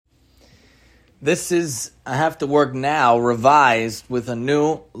This is I Have to Work Now revised with a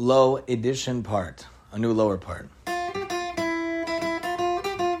new low edition part, a new lower part.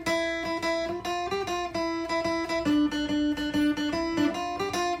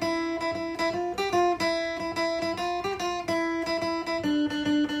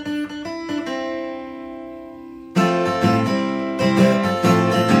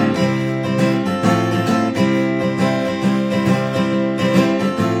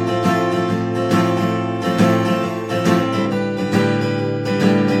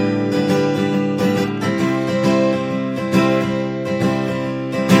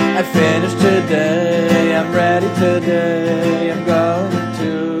 I finished today, I'm ready today, I'm going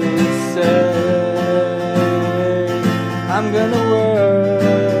to say I'm gonna work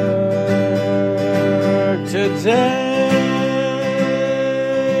today.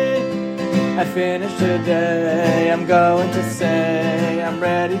 I finished today, I'm going to say I'm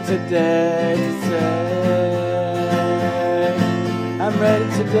ready today to say I'm ready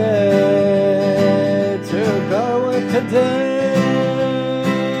today to go work today.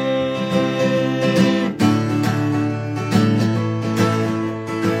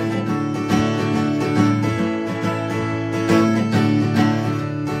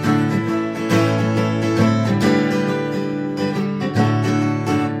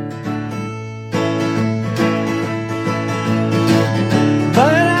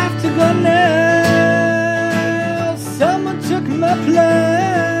 My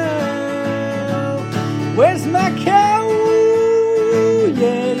plow, where's my cow?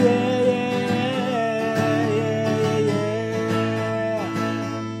 Yeah, yeah, yeah, yeah, yeah.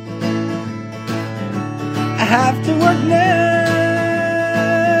 I have to work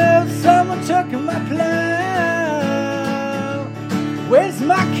now. Someone took my plow. Where's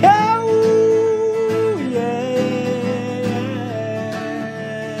my cow?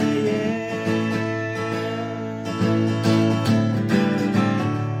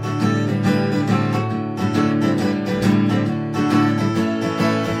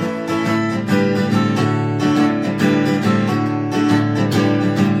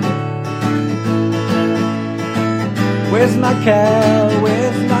 Where's my cow?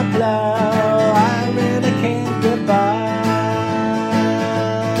 Where's my plow? I really can't get by.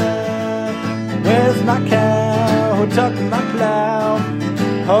 Where's my cow? Who took my plow?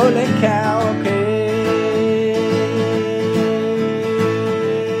 Holy cow, okay.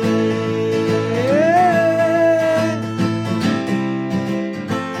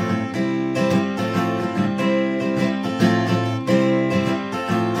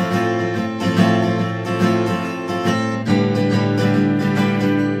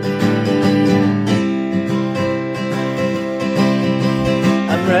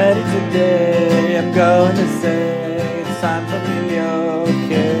 Ready today, I'm going to say it's time for me,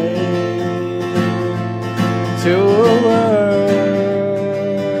 okay, to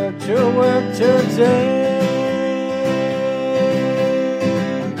work today.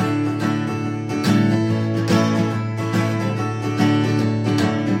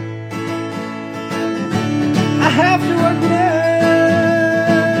 I have to work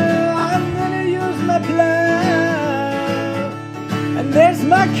now, I'm gonna use my plow, and there's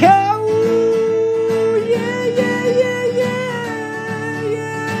my cow. Yeah, yeah, yeah, yeah,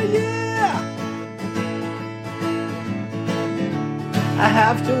 yeah, yeah. I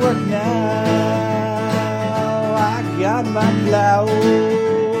have to work now. I got my plow,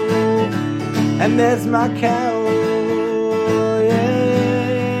 and there's my cow.